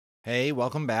Hey,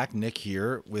 welcome back. Nick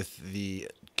here with the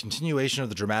continuation of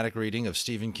the dramatic reading of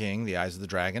Stephen King, The Eyes of the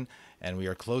Dragon, and we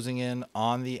are closing in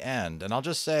on the end. And I'll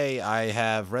just say I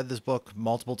have read this book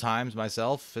multiple times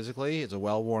myself physically. It's a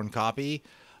well-worn copy.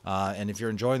 And if you're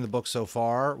enjoying the book so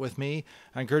far with me,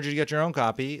 I encourage you to get your own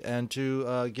copy and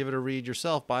to give it a read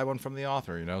yourself. Buy one from the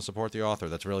author, support the author.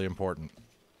 That's really important.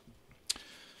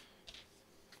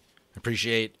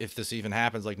 Appreciate if this even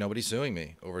happens, like nobody's suing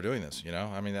me over doing this,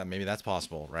 I mean, maybe that's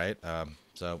possible, right?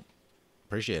 So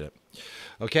appreciate it.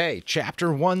 Okay,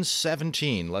 chapter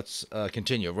 117. Let's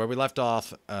continue. Where we left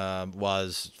off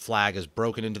was Flag has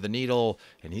broken into the Needle,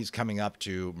 and he's coming up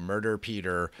to murder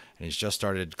Peter, and he's just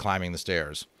started climbing the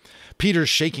stairs. Peter's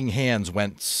shaking hands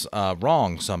went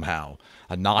wrong somehow.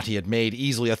 A knot he had made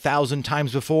easily 1,000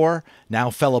 times before now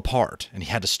fell apart, and he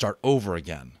had to start over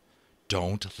again.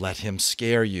 Don't let him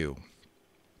scare you.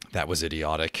 That was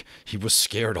idiotic. He was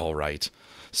scared all right.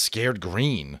 Scared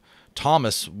green.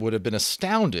 Thomas would have been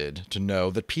astounded to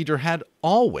know that Peter had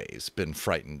always been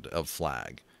frightened of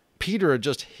Flag. Peter had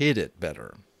just hid it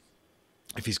better.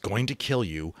 If he's going to kill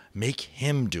you, make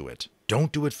him do it.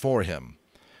 Don't do it for him.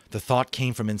 The thought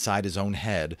came from inside his own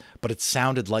head, but it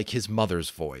sounded like his mother's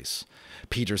voice.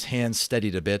 Peter's hand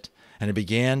steadied a bit, and he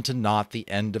began to knot the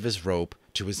end of his rope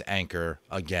to his anchor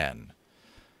again.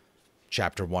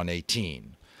 Chapter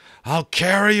 118. I'll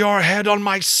carry your head on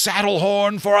my saddle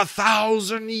horn for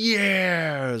 1,000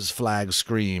 years, Flag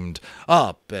screamed.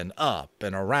 Up and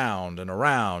around and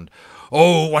around.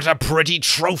 Oh, what a pretty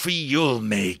trophy you'll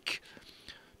make.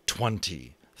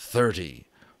 20, 30,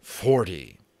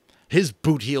 40. His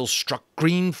boot heel struck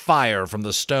green fire from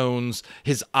the stones.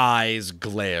 His eyes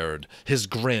glared. His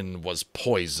grin was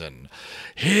poison.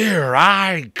 Here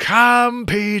I come,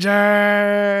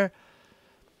 Peter.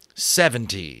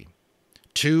 70.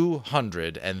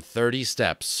 230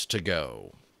 steps to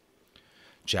go.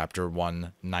 Chapter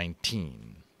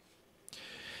 119.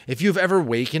 If you've ever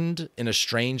wakened in a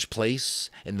strange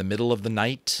place in the middle of the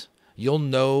night, you'll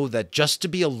know that just to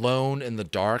be alone in the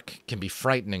dark can be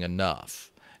frightening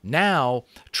enough. Now,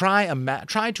 try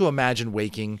to imagine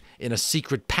waking in a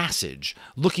secret passage,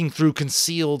 looking through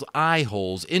concealed eye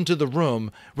holes into the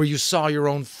room where you saw your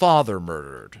own father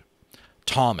murdered.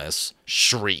 Thomas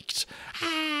shrieked,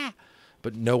 "Ah!"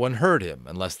 But no one heard him,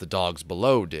 unless the dogs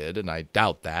below did, and I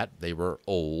doubt that. They were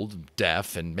old,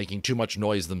 deaf, and making too much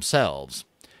noise themselves.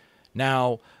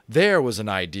 Now, there was an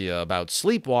idea about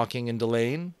sleepwalking in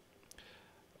Delane.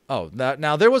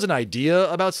 Now there was an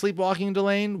idea about sleepwalking in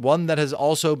Delane, one that has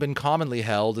also been commonly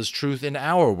held as truth in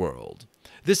our world.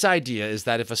 This idea is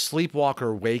that if a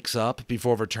sleepwalker wakes up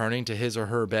before returning to his or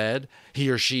her bed, he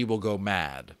or she will go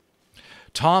mad.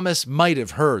 Thomas might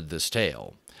have heard this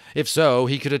tale. If so,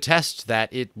 he could attest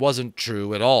that it wasn't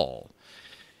true at all.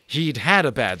 He'd had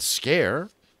a bad scare,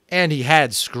 and he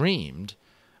had screamed,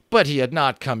 but he had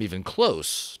not come even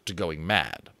close to going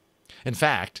mad. In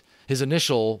fact, his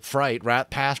initial fright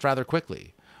passed rather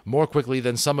quickly, more quickly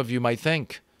than some of you might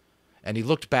think, and he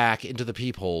looked back into the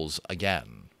peepholes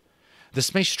again.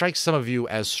 This may strike some of you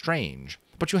as strange,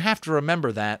 but you have to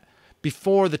remember that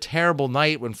before the terrible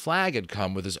night when Flag had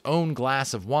come with his own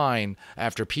glass of wine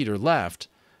after Peter left,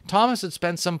 Thomas had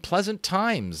spent some pleasant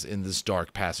times in this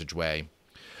dark passageway.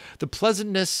 The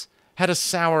pleasantness had a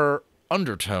sour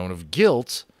undertone of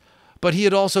guilt, but he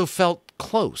had also felt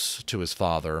close to his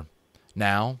father.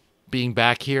 Now, being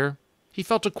back here, he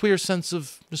felt a queer sense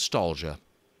of nostalgia.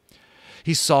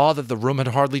 He saw that the room had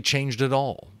hardly changed at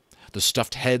all. The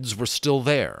stuffed heads were still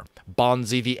there.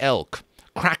 Bonzi the elk,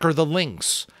 Cracker the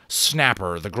lynx,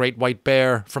 Snapper the great white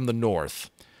bear from the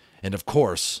north, and of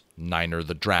course, Niner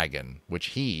the dragon, which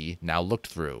he now looked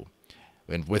through,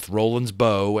 and with Roland's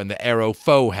bow and the arrow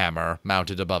foe hammer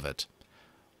mounted above it.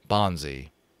 Bonzi,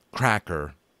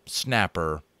 Cracker,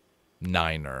 Snapper,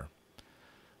 Niner.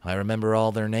 I remember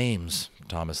all their names,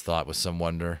 Thomas thought with some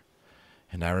wonder.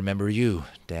 And I remember you,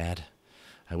 Dad.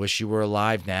 I wish you were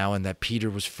alive now and that Peter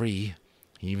was free,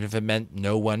 even if it meant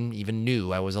no one even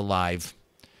knew I was alive.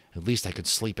 At least I could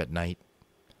sleep at night.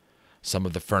 Some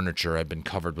of the furniture had been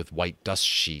covered with white dust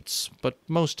sheets, but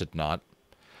most had not.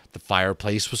 The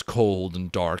fireplace was cold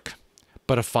and dark,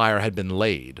 but a fire had been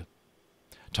laid.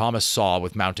 Thomas saw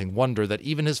with mounting wonder that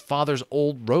even his father's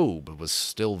old robe was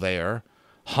still there,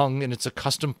 hung in its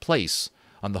accustomed place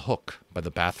on the hook by the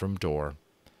bathroom door.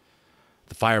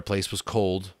 The fireplace was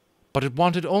cold, but it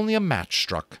wanted only a match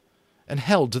struck, and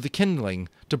held to the kindling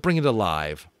to bring it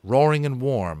alive, roaring and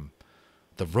warm.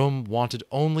 The room wanted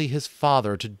only his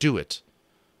father to do it,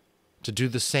 to do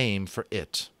the same for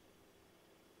it.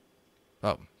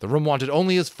 The room wanted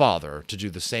only his father to do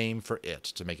the same for it,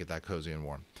 to make it that cozy and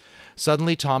warm.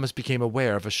 Suddenly Thomas became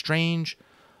aware of a strange,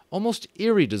 almost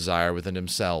eerie desire within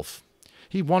himself.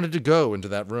 He wanted to go into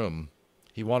that room.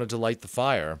 He wanted to light the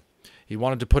fire. He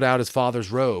wanted to put out his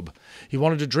father's robe. He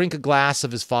wanted to drink a glass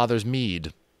of his father's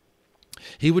mead.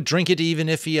 He would drink it even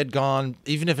if it had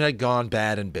gone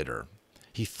bad and bitter.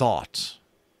 He thought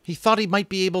he might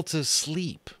be able to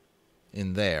sleep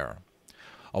in there.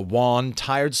 A wan,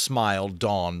 tired smile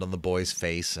dawned on the boy's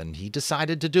face, and he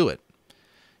decided to do it.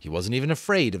 He wasn't even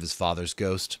afraid of his father's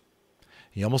ghost.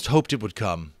 He almost hoped it would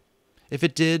come. If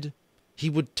it did, he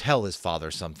would tell his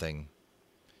father something.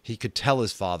 He could tell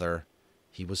his father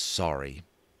he was sorry.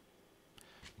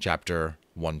 Chapter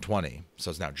 120. So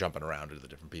it's now jumping around to the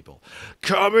different people.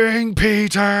 "Coming,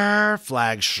 Peter!"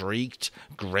 Flag shrieked,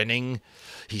 grinning.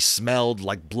 He smelled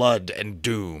like blood and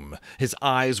doom. His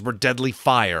eyes were deadly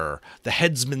fire. The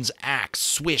headsman's axe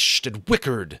swished and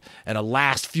whickered, and a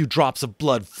last few drops of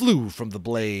blood flew from the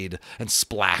blade and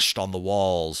splashed on the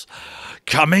walls.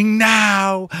 "Coming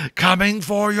now! Coming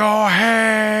for your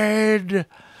head!"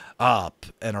 Up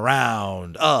and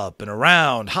around,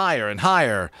 higher and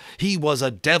higher. He was a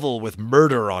devil with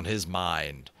murder on his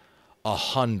mind.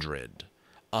 100,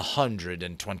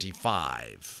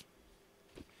 125.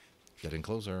 Getting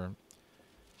closer.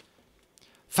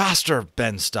 "Faster,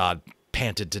 Benstad,"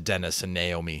 panted to Dennis and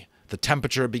Naomi. The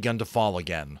temperature had begun to fall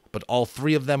again, but all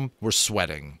three of them were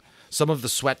sweating. Some of the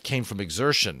sweat came from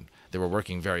exertion. They were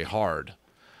working very hard.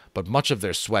 But much of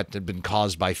their sweat had been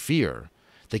caused by fear.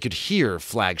 They could hear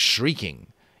Flag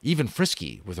shrieking. Even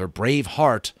Frisky, with her brave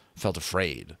heart, felt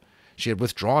afraid. She had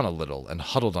withdrawn a little and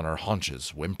huddled on her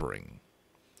haunches, whimpering.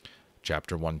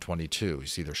 Chapter 122. You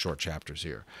see their short chapters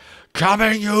here.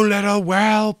 "Coming, you little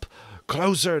whelp!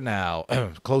 Closer now."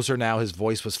 Closer now, his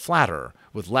voice was flatter,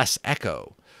 with less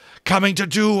echo. "Coming to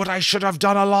do what I should have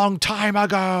done a long time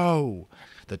ago!"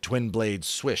 The twin blades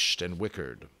swished and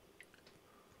whickered.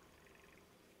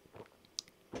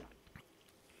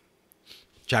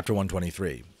 Chapter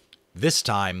 123. This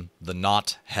time, the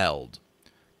knot held.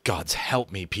 "God's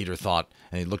help me," Peter thought,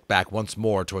 and he looked back once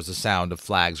more towards the sound of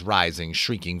Flag's rising,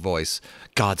 shrieking voice.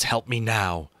 "God's help me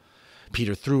now."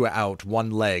 Peter threw out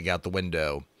one leg out the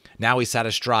window. Now he sat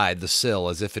astride the sill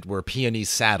as if it were a peony's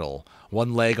saddle,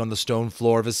 one leg on the stone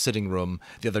floor of his sitting room,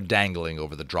 the other dangling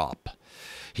over the drop.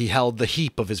 He held the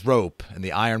heap of his rope and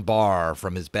the iron bar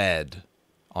from his bed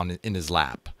in his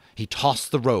lap. He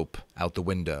tossed the rope out the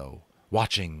window,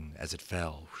 watching as it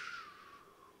fell.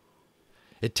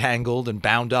 It tangled and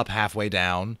bound up halfway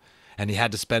down, and he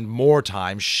had to spend more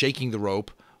time shaking the rope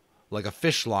like a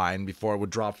fish line before it would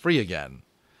drop free again.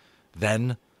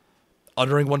 Then,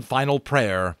 uttering one final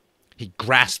prayer, he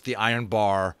grasped the iron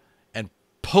bar and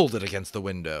pulled it against the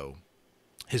window.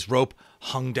 His rope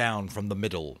hung down from the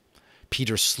middle.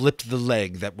 Peter slipped the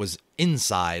leg that was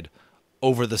inside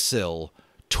over the sill,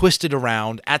 twisted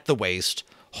around at the waist,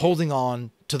 holding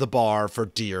on to the bar for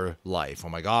dear life. Oh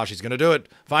my gosh, he's going to do it.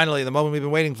 Finally, the moment we've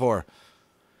been waiting for.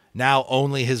 Now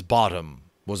only his bottom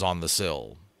was on the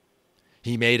sill.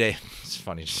 He made it's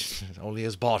funny, only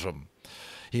his bottom.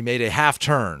 He made a half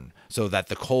turn so that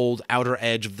the cold outer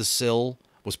edge of the sill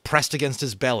was pressed against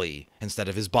his belly instead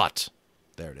of his butt.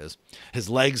 There it is. His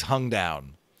legs hung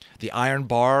down. The iron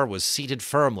bar was seated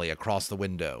firmly across the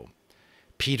window.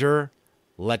 Peter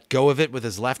let go of it with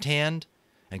his left hand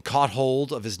and caught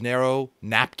hold of his narrow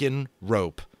napkin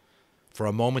rope. For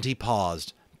a moment he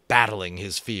paused, battling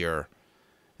his fear.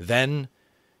 Then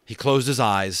he closed his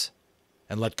eyes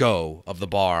and let go of the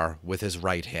bar with his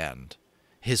right hand.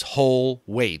 His whole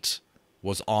weight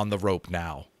was on the rope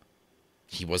now.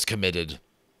 He was committed.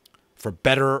 For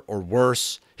better or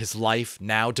worse, his life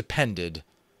now depended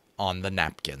on the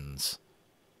napkins.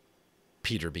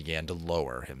 Peter began to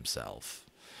lower himself.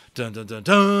 Dun dun dun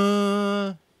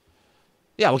dun!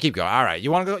 Yeah, we'll keep going. All right,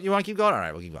 you want to go? You want to keep going? All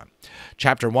right, we'll keep going.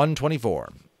 Chapter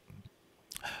 124.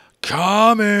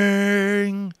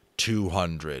 "Coming!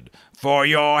 200. For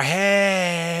your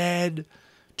head!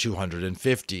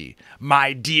 250.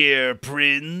 My dear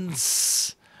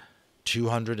prince!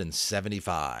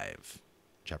 275.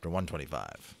 Chapter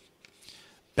 125.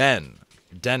 Ben,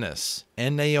 Dennis,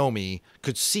 and Naomi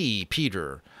could see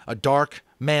Peter, a dark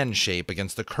man shape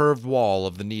against the curved wall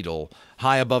of the Needle,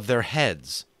 high above their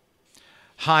heads.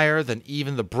 Higher than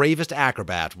even the bravest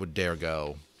acrobat would dare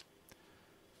go.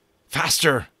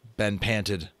 "Faster!" Ben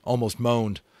panted, almost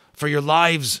moaned. "For your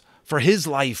lives! For his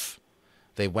life!"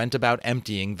 They went about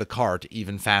emptying the cart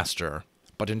even faster,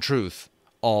 but in truth,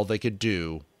 all they could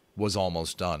do was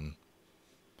almost done.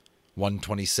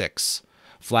 126.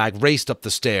 Flag raced up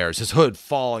the stairs, his hood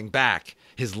falling back,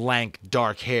 his lank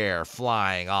dark hair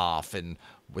flying off in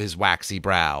his waxy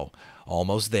brow.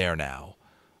 Almost there now.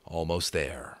 Almost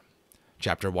there.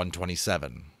 Chapter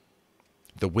 127.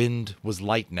 The wind was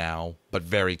light now, but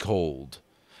very cold.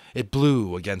 It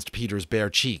blew against Peter's bare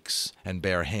cheeks and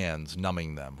bare hands,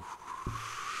 numbing them.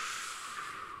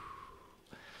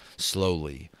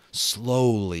 Slowly,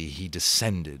 slowly he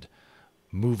descended,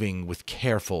 moving with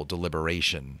careful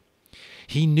deliberation.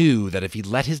 He knew that if he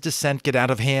let his descent get out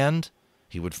of hand,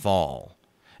 he would fall.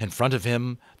 In front of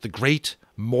him, the great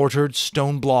mortared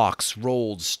stone blocks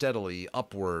rolled steadily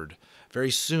upward.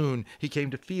 Very soon he came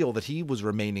to feel that he was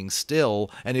remaining still,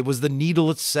 and it was the needle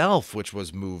itself which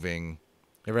was moving.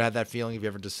 Ever had that feeling? Have you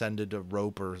ever descended a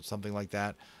rope or something like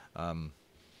that?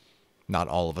 Not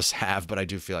all of us have, but I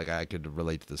do feel like I could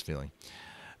relate to this feeling.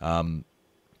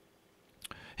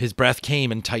 His breath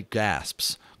came in tight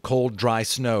gasps. Cold, dry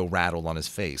snow rattled on his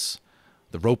face.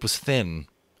 The rope was thin.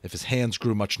 If his hands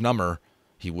grew much number,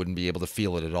 he wouldn't be able to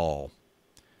feel it at all.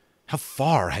 How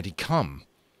far had he come?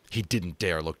 He didn't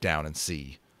dare look down and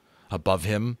see. Above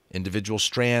him, individual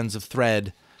strands of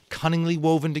thread, cunningly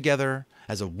woven together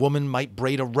as a woman might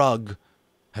braid a rug,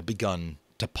 had begun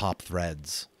to pop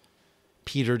threads.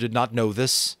 Peter did not know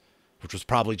this, which was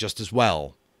probably just as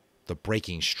well. The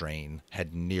breaking strain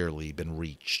had nearly been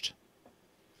reached.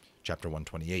 Chapter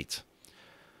 128.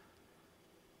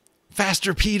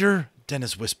 "Faster, Peter!"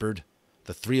 Dennis whispered.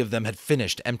 The three of them had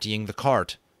finished emptying the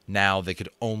cart. Now they could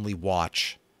only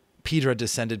watch. Peter had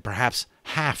descended perhaps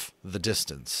half the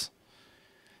distance.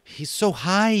 "He's so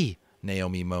high,"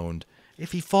 Naomi moaned.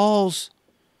 "If he falls—"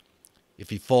 "If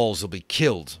he falls, he'll be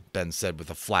killed," Ben said with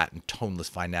a flat and toneless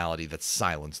finality that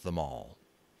silenced them all.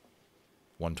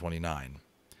 129.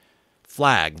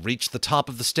 Flagg reached the top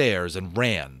of the stairs and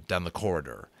ran down the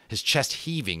corridor, his chest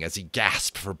heaving as he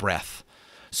gasped for breath.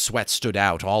 Sweat stood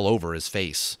out all over his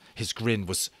face. His grin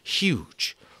was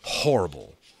huge,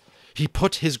 horrible. He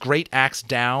put his great axe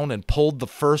down and pulled the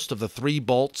first of the 3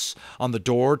 bolts on the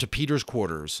door to Peter's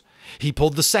quarters. He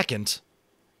pulled the second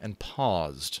and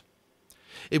paused.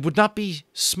 It would not be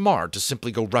smart to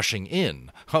simply go rushing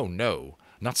in. Oh no,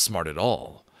 not smart at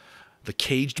all. The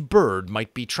caged bird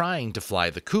might be trying to fly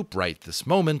the coop right this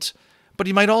moment, but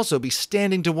he might also be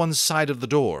standing to one side of the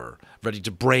door, ready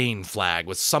to brain Flagg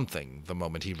with something the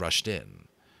moment he rushed in.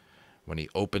 When he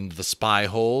opened the spy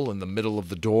hole in the middle of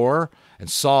the door and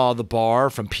saw the bar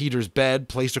from Peter's bed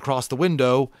placed across the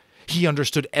window, he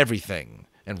understood everything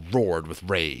and roared with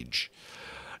rage.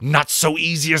 "Not so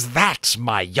easy as that,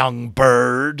 my young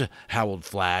bird," howled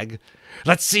Flagg.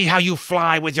 "Let's see how you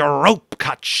fly with your rope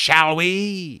cut, shall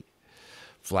we?"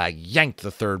 Flagg yanked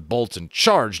the 3rd bolt and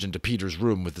charged into Peter's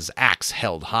room with his axe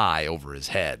held high over his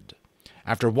head.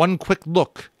 After one quick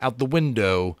look out the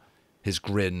window, his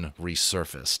grin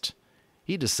resurfaced.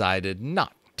 He decided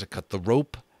not to cut the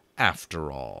rope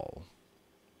after all.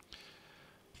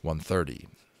 130.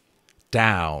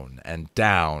 Down and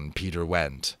down Peter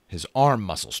went. His arm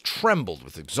muscles trembled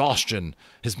with exhaustion.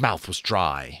 His mouth was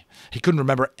dry. He couldn't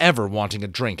remember ever wanting a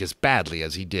drink as badly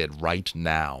as he did right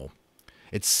now.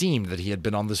 It seemed that he had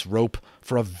been on this rope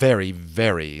for a very,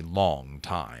 very long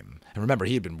time. And remember,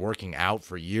 he had been working out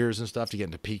for years and stuff to get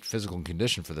into peak physical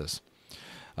condition for this.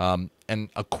 And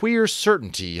a queer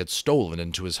certainty had stolen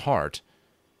into his heart.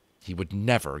 He would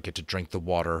never get to drink the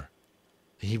water.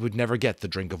 He would never get the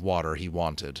drink of water he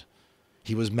wanted.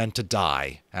 He was meant to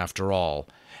die, after all,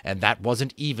 and that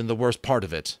wasn't even the worst part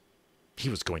of it. He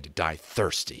was going to die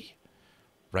thirsty.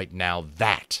 Right now,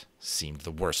 that seemed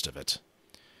the worst of it.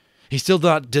 He still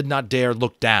did not dare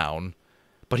look down,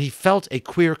 but he felt a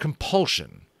queer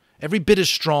compulsion, every bit as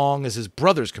strong as his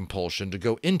brother's compulsion to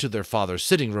go into their father's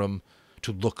sitting room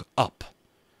to look up.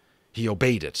 He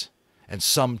obeyed it, and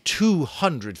some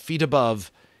 200 feet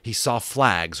above, he saw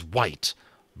Flagg's white,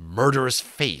 murderous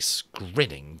face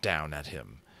grinning down at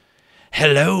him.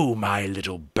 "Hello, my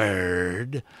little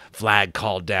bird," Flagg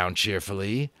called down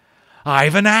cheerfully.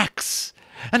 "I've an axe,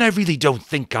 and I really don't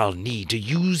think I'll need to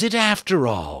use it after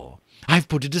all. I've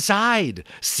put it aside.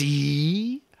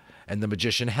 See?" And the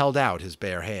magician held out his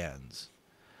bare hands.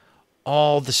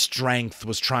 All the strength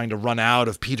was trying to run out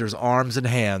of Peter's arms and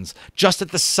hands, just at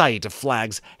the sight of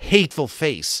Flagg's hateful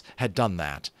face had done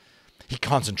that. He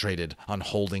concentrated on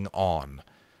holding on.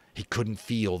 He couldn't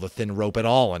feel the thin rope at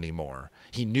all anymore.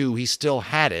 He knew he still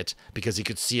had it because he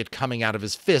could see it coming out of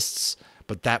his fists,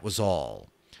 but that was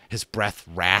all. His breath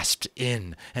rasped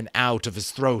in and out of his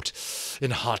throat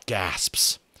in hot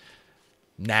gasps.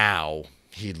 Now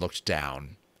he looked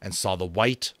down and saw the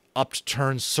white,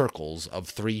 upturned circles of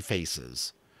 3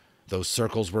 faces. Those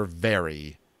circles were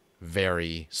very,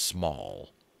 very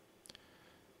small.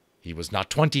 He was not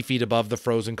 20 feet above the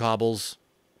frozen cobbles,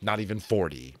 not even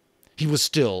 40. He was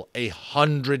still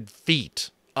 100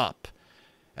 feet up,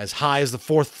 as high as the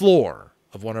 4th floor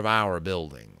of one of our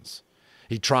buildings.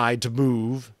 He tried to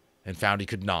move and found he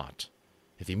could not.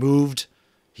 If he moved,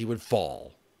 he would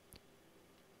fall.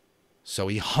 So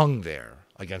he hung there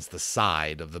against the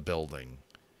side of the building.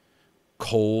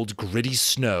 Cold, gritty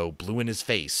snow blew in his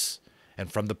face,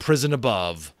 and from the prison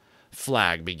above,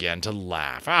 Flag began to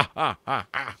laugh. Ha ha ha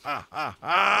ha ha ha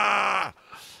ha!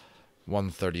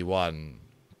 131.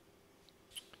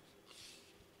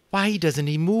 Why doesn't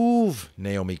he move?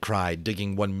 Naomi cried,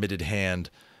 digging one mitted hand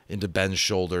into Ben's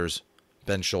shoulder.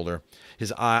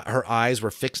 Her eyes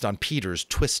were fixed on Peter's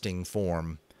twisting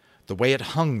form. The way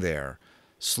it hung there,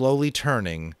 slowly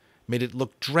turning, made it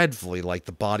look dreadfully like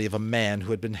the body of a man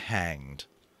who had been hanged.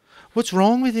 What's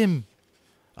wrong with him?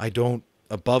 I don't...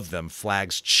 Above them,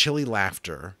 Flag's chilly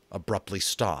laughter abruptly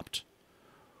stopped.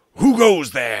 Who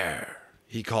goes there?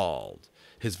 He called.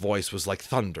 His voice was like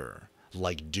thunder,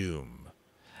 like doom.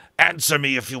 Answer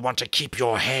me if you want to keep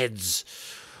your heads.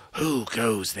 Who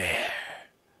goes there?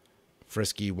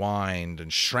 Frisky whined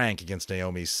and shrank against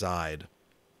Naomi's side.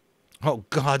 Oh,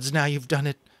 gods, now you've done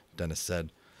it, Dennis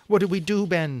said. What do we do,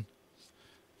 Ben?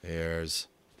 There's...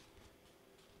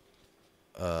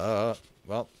 Well,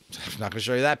 I'm not going to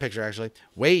show you that picture, actually.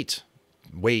 Wait,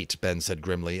 Ben said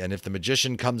grimly, and if the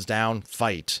magician comes down,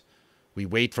 fight. We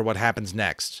wait for what happens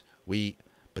next.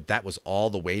 But that was all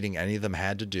the waiting any of them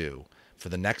had to do. For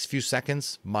the next few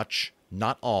seconds, much,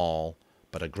 not all,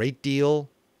 but a great deal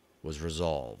was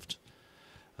resolved.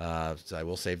 So I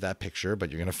will save that picture, but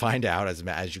you're going to find out,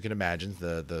 as you can imagine,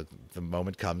 the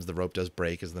moment comes, the rope does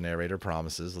break, as the narrator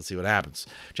promises. Let's see what happens.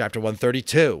 Chapter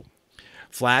 132.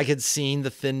 Flag had seen the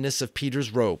thinness of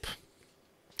Peter's rope.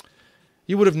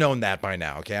 You would have known that by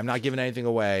now, okay? I'm not giving anything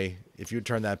away. If you had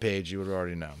turned that page, you would have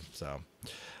already known. So,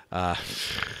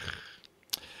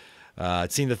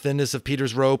 had seen the thinness of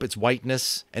Peter's rope, its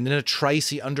whiteness, and in a trice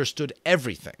he understood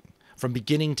everything, from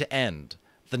beginning to end,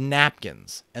 the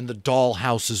napkins, and the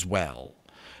dollhouse as well.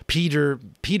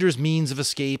 Peter's means of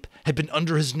escape had been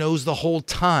under his nose the whole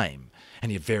time,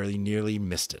 and he had very nearly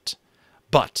missed it.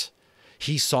 But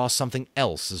he saw something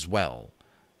else as well.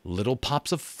 Little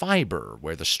pops of fiber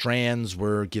where the strands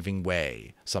were giving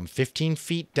way, some 15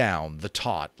 feet down the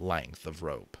taut length of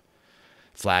rope.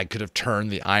 Flag could have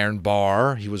turned the iron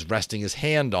bar he was resting his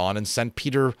hand on and sent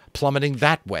Peter plummeting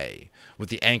that way, with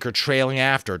the anchor trailing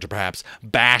after to perhaps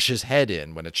bash his head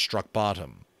in when it struck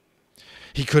bottom.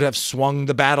 He could have swung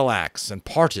the battle axe and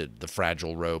parted the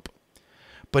fragile rope.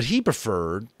 But he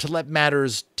preferred to let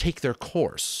matters take their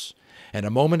course, and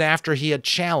a moment after he had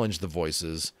challenged the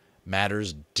voices,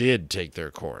 matters did take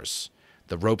their course.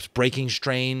 The rope's breaking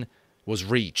strain was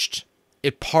reached.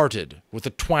 It parted with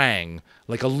a twang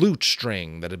like a lute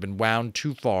string that had been wound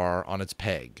too far on its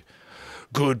peg.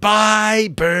 "Goodbye,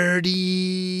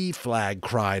 birdie," Flag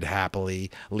cried happily,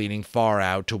 leaning far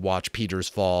out to watch Peter's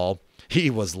fall. He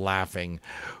was laughing.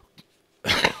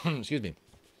 Excuse me.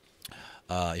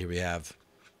 Here we have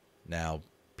now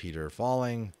Peter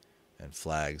falling and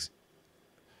Flag's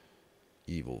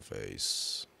evil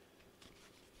face.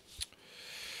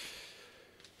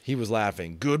 He was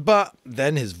laughing. Goodbye.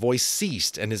 Then his voice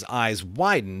ceased and his eyes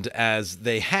widened as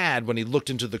they had when he looked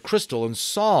into the crystal and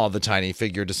saw the tiny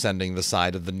figure descending the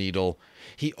side of the needle.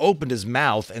 He opened his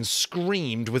mouth and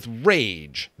screamed with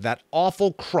rage. That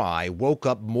awful cry woke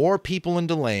up more people in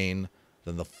Delane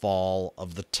than the fall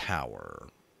of the tower.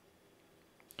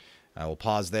 I will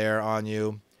pause there on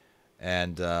you,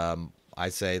 and I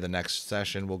say the next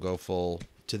session will go full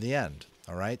to the end.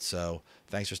 All right, so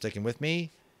thanks for sticking with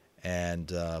me.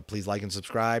 And please like and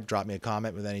subscribe. Drop me a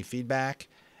comment with any feedback.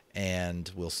 And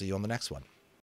we'll see you on the next one.